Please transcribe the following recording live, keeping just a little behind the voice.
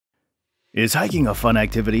Is hiking a fun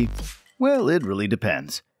activity? Well, it really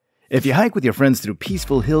depends. If you hike with your friends through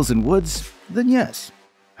peaceful hills and woods, then yes.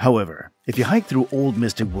 However, if you hike through old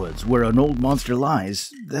mystic woods where an old monster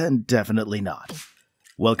lies, then definitely not.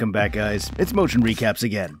 Welcome back, guys. It's Motion Recaps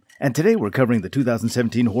again, and today we're covering the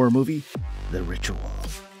 2017 horror movie, The Ritual.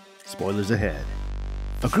 Spoilers ahead.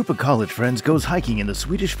 A group of college friends goes hiking in the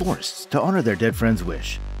Swedish forests to honor their dead friend's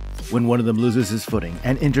wish. When one of them loses his footing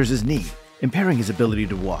and injures his knee, impairing his ability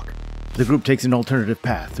to walk, the group takes an alternative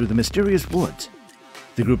path through the mysterious woods.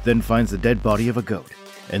 The group then finds the dead body of a goat,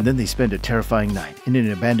 and then they spend a terrifying night in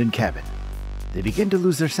an abandoned cabin. They begin to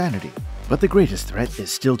lose their sanity, but the greatest threat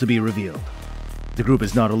is still to be revealed. The group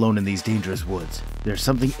is not alone in these dangerous woods. There's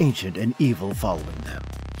something ancient and evil following them.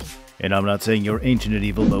 And I'm not saying you're ancient and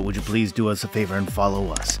evil, but would you please do us a favor and follow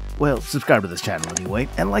us? Well, subscribe to this channel anyway,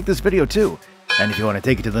 and like this video too. And if you want to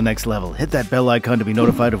take it to the next level, hit that bell icon to be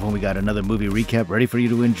notified of when we got another movie recap ready for you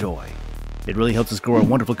to enjoy. It really helps us grow our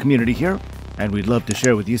wonderful community here, and we'd love to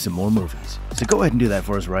share with you some more movies. So go ahead and do that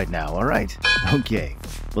for us right now, alright? Okay,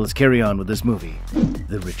 well let's carry on with this movie,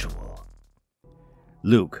 The Ritual.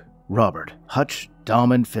 Luke, Robert, Hutch,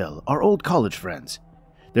 Dom, and Phil are old college friends.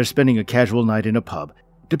 They're spending a casual night in a pub,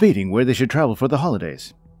 debating where they should travel for the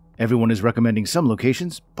holidays. Everyone is recommending some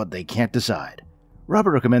locations, but they can't decide.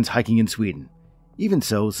 Robert recommends hiking in Sweden. Even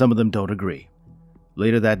so, some of them don't agree.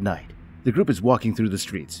 Later that night, the group is walking through the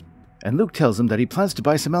streets, and Luke tells them that he plans to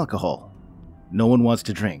buy some alcohol. No one wants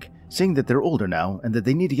to drink, saying that they're older now and that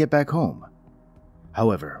they need to get back home.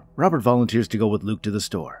 However, Robert volunteers to go with Luke to the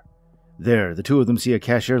store. There, the two of them see a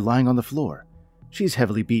cashier lying on the floor. She's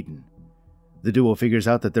heavily beaten. The duo figures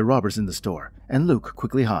out that they're robbers in the store, and Luke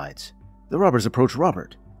quickly hides. The robbers approach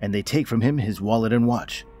Robert, and they take from him his wallet and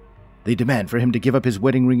watch. They demand for him to give up his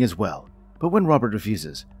wedding ring as well, but when Robert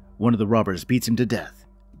refuses, one of the robbers beats him to death.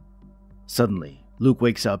 Suddenly, Luke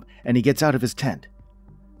wakes up and he gets out of his tent.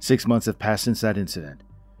 6 months have passed since that incident.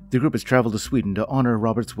 The group has traveled to Sweden to honor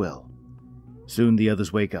Robert's will. Soon the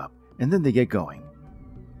others wake up, and then they get going.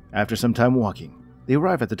 After some time walking, they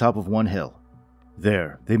arrive at the top of one hill.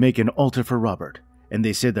 There, they make an altar for Robert, and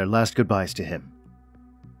they say their last goodbyes to him.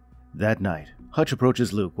 That night, Hutch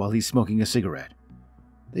approaches Luke while he's smoking a cigarette.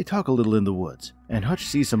 They talk a little in the woods, and Hutch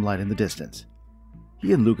sees some light in the distance.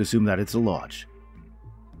 He and Luke assume that it's a lodge.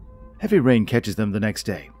 Heavy rain catches them the next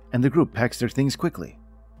day, and the group packs their things quickly.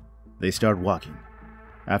 They start walking.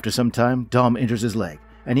 After some time, Dom injures his leg,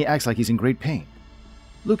 and he acts like he's in great pain.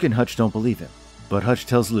 Luke and Hutch don't believe him, but Hutch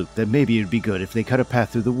tells Luke that maybe it'd be good if they cut a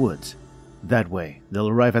path through the woods. That way, they'll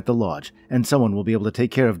arrive at the lodge, and someone will be able to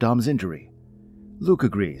take care of Dom's injury. Luke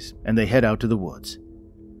agrees, and they head out to the woods.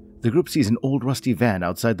 The group sees an old rusty van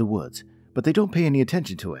outside the woods, but they don't pay any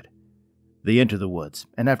attention to it. They enter the woods,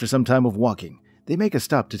 and after some time of walking, they make a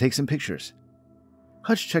stop to take some pictures.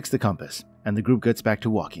 Hutch checks the compass, and the group gets back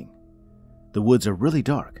to walking. The woods are really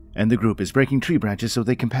dark, and the group is breaking tree branches so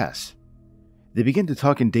they can pass. They begin to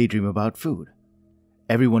talk and daydream about food.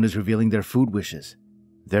 Everyone is revealing their food wishes.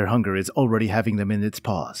 Their hunger is already having them in its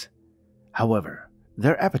paws. However,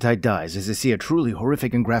 their appetite dies as they see a truly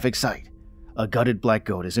horrific and graphic sight. A gutted black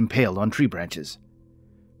goat is impaled on tree branches.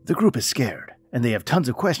 The group is scared, and they have tons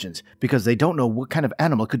of questions because they don't know what kind of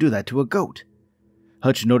animal could do that to a goat.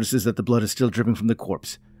 Hutch notices that the blood is still dripping from the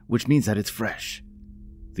corpse, which means that it's fresh.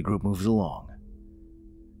 The group moves along.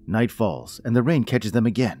 Night falls, and the rain catches them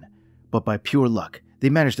again, but by pure luck, they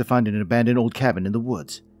manage to find an abandoned old cabin in the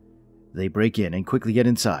woods. They break in and quickly get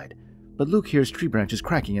inside, but Luke hears tree branches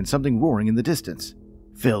cracking and something roaring in the distance.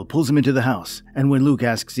 Phil pulls him into the house, and when Luke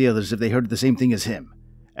asks the others if they heard the same thing as him,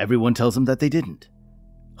 everyone tells him that they didn't.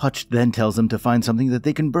 Hutch then tells them to find something that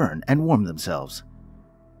they can burn and warm themselves.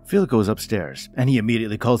 Phil goes upstairs, and he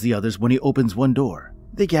immediately calls the others when he opens one door.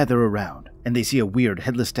 They gather around, and they see a weird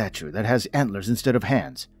headless statue that has antlers instead of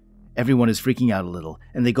hands. Everyone is freaking out a little,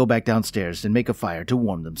 and they go back downstairs and make a fire to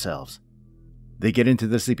warm themselves. They get into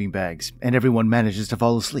their sleeping bags, and everyone manages to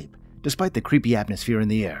fall asleep, despite the creepy atmosphere in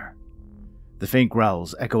the air. The faint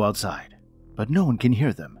growls echo outside, but no one can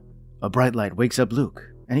hear them. A bright light wakes up Luke,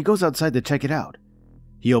 and he goes outside to check it out.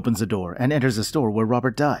 He opens the door and enters the store where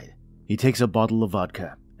Robert died. He takes a bottle of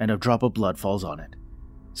vodka, and a drop of blood falls on it.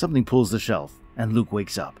 Something pulls the shelf, and Luke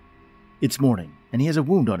wakes up. It's morning, and he has a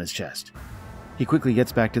wound on his chest. He quickly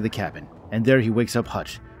gets back to the cabin, and there he wakes up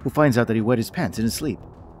Hutch, who finds out that he wet his pants in his sleep.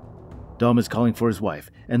 Dom is calling for his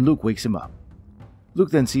wife, and Luke wakes him up.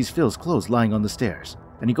 Luke then sees Phil's clothes lying on the stairs,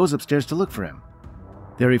 and he goes upstairs to look for him.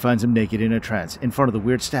 There he finds him naked in a trance in front of the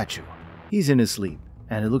weird statue. He's in his sleep,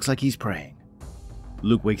 and it looks like he's praying.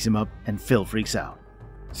 Luke wakes him up, and Phil freaks out.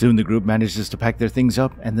 Soon the group manages to pack their things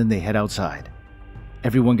up, and then they head outside.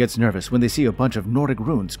 Everyone gets nervous when they see a bunch of Nordic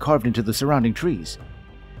runes carved into the surrounding trees.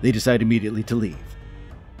 They decide immediately to leave.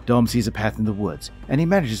 Dom sees a path in the woods, and he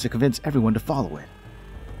manages to convince everyone to follow it.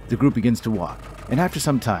 The group begins to walk, and after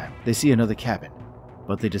some time, they see another cabin,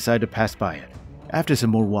 but they decide to pass by it. After some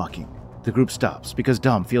more walking, the group stops because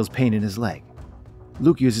Dom feels pain in his leg.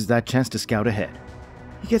 Luke uses that chance to scout ahead.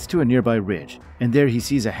 He gets to a nearby ridge, and there he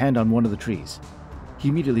sees a hand on one of the trees. He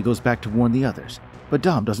immediately goes back to warn the others, but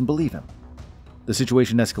Dom doesn't believe him. The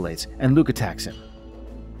situation escalates, and Luke attacks him.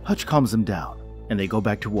 Hutch calms them down, and they go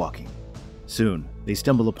back to walking. Soon, they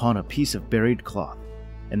stumble upon a piece of buried cloth,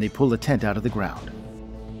 and they pull a tent out of the ground.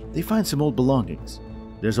 They find some old belongings.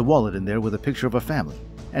 There's a wallet in there with a picture of a family,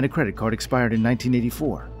 and a credit card expired in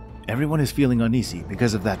 1984. Everyone is feeling uneasy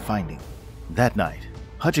because of that finding. That night,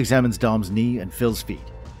 Hutch examines Dom's knee and Phil's feet,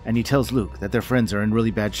 and he tells Luke that their friends are in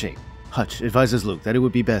really bad shape. Hutch advises Luke that it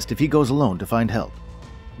would be best if he goes alone to find help.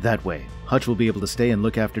 That way, Hutch will be able to stay and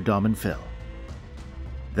look after Dom and Phil.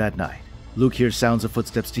 That night, Luke hears sounds of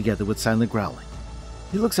footsteps together with silent growling.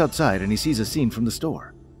 He looks outside and he sees a scene from the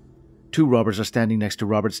store. 2 robbers are standing next to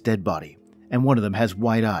Robert's dead body, and one of them has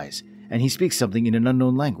wide eyes, and he speaks something in an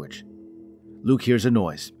unknown language. Luke hears a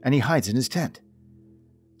noise, and he hides in his tent.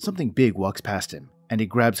 Something big walks past him, and he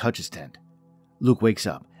grabs Hutch's tent. Luke wakes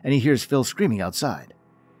up, and he hears Phil screaming outside.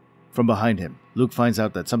 From behind him, Luke finds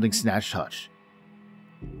out that something snatched Hutch.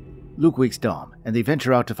 Luke wakes Dom, and they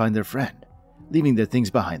venture out to find their friend, leaving their things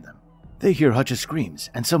behind them. They hear Hutch's screams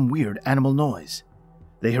and some weird animal noise.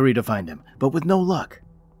 They hurry to find him, but with no luck.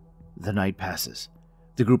 The night passes.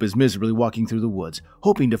 The group is miserably walking through the woods,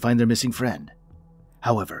 hoping to find their missing friend.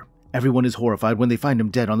 However, everyone is horrified when they find him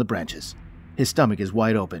dead on the branches. His stomach is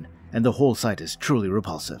wide open, and the whole sight is truly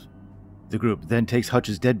repulsive. The group then takes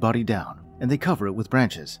Hutch's dead body down, and they cover it with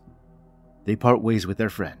branches. They part ways with their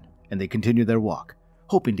friend, and they continue their walk,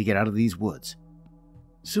 hoping to get out of these woods.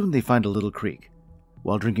 Soon they find a little creek.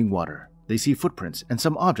 While drinking water, they see footprints and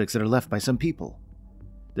some objects that are left by some people.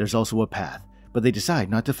 There's also a path, but they decide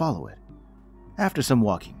not to follow it. After some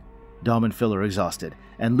walking, Dom and Phil are exhausted,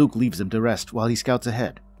 and Luke leaves them to rest while he scouts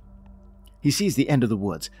ahead. He sees the end of the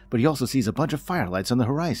woods, but he also sees a bunch of firelights on the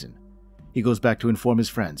horizon. He goes back to inform his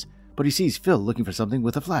friends, but he sees Phil looking for something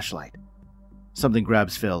with a flashlight. Something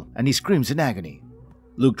grabs Phil, and he screams in agony.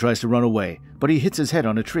 Luke tries to run away, but he hits his head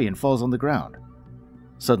on a tree and falls on the ground.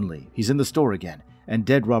 Suddenly, he's in the store again, and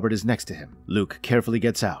dead Robert is next to him. Luke carefully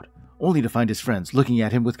gets out, only to find his friends looking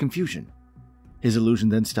at him with confusion. His illusion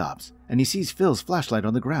then stops, and he sees Phil's flashlight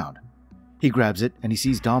on the ground. He grabs it, and he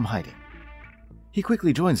sees Dom hiding. He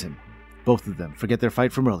quickly joins him. Both of them forget their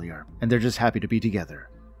fight from earlier, and they're just happy to be together.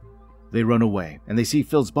 They run away, and they see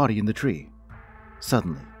Phil's body in the tree.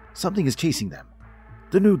 Suddenly, something is chasing them.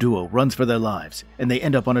 The new duo runs for their lives, and they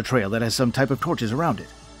end up on a trail that has some type of torches around it.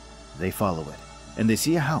 They follow it, and they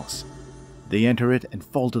see a house. They enter it and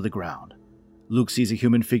fall to the ground. Luke sees a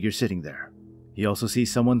human figure sitting there. He also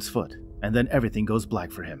sees someone's foot, and then everything goes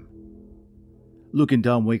black for him. Luke and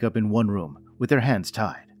Dom wake up in one room, with their hands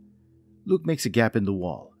tied. Luke makes a gap in the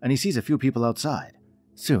wall, and he sees a few people outside.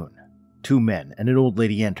 Soon, 2 men and an old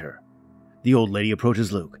lady enter. The old lady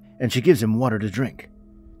approaches Luke, and she gives him water to drink.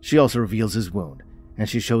 She also reveals his wound, and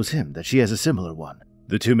she shows him that she has a similar one.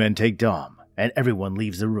 The 2 men take Dom, and everyone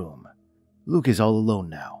leaves the room. Luke is all alone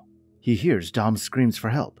now. He hears Dom's screams for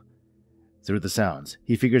help. Through the sounds,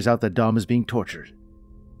 he figures out that Dom is being tortured.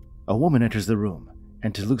 A woman enters the room,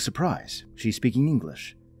 and to Luke's surprise, she's speaking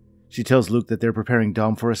English. She tells Luke that they're preparing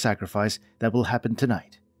Dom for a sacrifice that will happen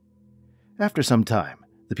tonight. After some time,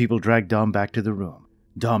 the people drag Dom back to the room.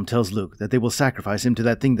 Dom tells Luke that they will sacrifice him to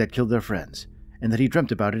that thing that killed their friends, and that he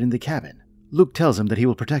dreamt about it in the cabin. Luke tells him that he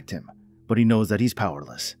will protect him, but he knows that he's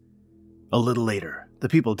powerless. A little later, the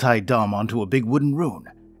people tie Dom onto a big wooden rune,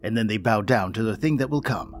 and then they bow down to the thing that will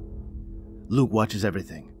come. Luke watches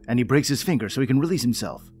everything, and he breaks his finger so he can release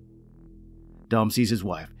himself. Dom sees his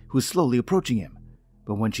wife, who is slowly approaching him,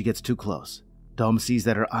 but when she gets too close, Dom sees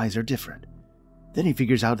that her eyes are different. Then he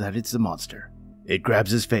figures out that it's the monster. It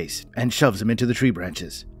grabs his face and shoves him into the tree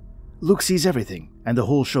branches. Luke sees everything, and the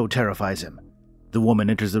whole show terrifies him. The woman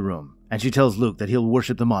enters the room, and she tells Luke that he'll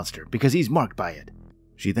worship the monster because he's marked by it.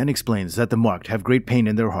 She then explains that the marked have great pain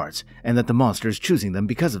in their hearts, and that the monster is choosing them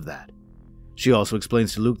because of that. She also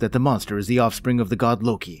explains to Luke that the monster is the offspring of the god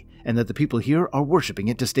Loki, and that the people here are worshipping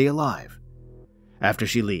it to stay alive. After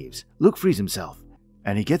she leaves, Luke frees himself,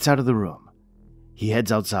 and he gets out of the room. He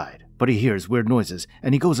heads outside, but he hears weird noises,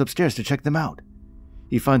 and he goes upstairs to check them out.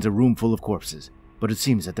 He finds a room full of corpses, but it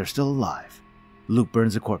seems that they're still alive. Luke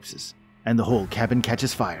burns the corpses, and the whole cabin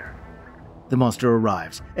catches fire. The monster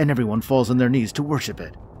arrives, and everyone falls on their knees to worship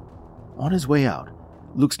it. On his way out,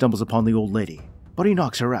 Luke stumbles upon the old lady, but he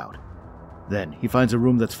knocks her out. Then he finds a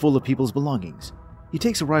room that's full of people's belongings. He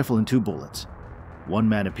takes a rifle and 2 bullets. One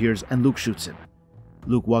man appears and Luke shoots him.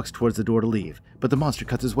 Luke walks towards the door to leave, but the monster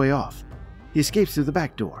cuts his way off. He escapes through the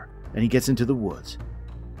back door, and he gets into the woods.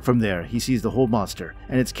 From there, he sees the whole monster,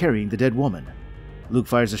 and it's carrying the dead woman. Luke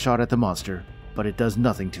fires a shot at the monster, but it does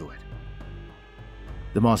nothing to it.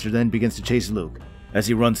 The monster then begins to chase Luke. As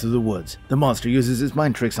he runs through the woods, the monster uses his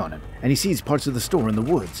mind tricks on him, and he sees parts of the store in the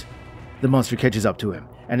woods. The monster catches up to him,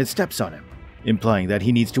 and it steps on him, implying that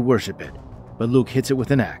he needs to worship it. But Luke hits it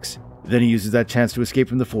with an axe. Then he uses that chance to escape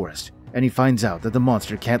from the forest, and he finds out that the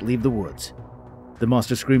monster can't leave the woods. The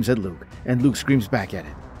monster screams at Luke, and Luke screams back at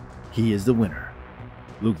it. He is the winner.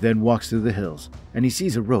 Luke then walks through the hills, and he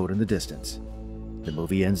sees a road in the distance. The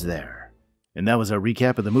movie ends there. And that was our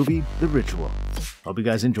recap of the movie, The Ritual. Hope you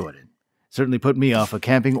guys enjoyed it. Certainly put me off of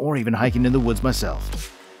camping or even hiking in the woods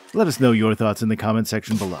myself. Let us know your thoughts in the comment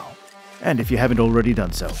section below. And if you haven't already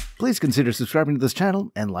done so, please consider subscribing to this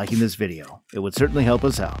channel and liking this video. It would certainly help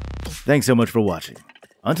us out. Thanks so much for watching.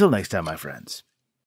 Until next time, my friends.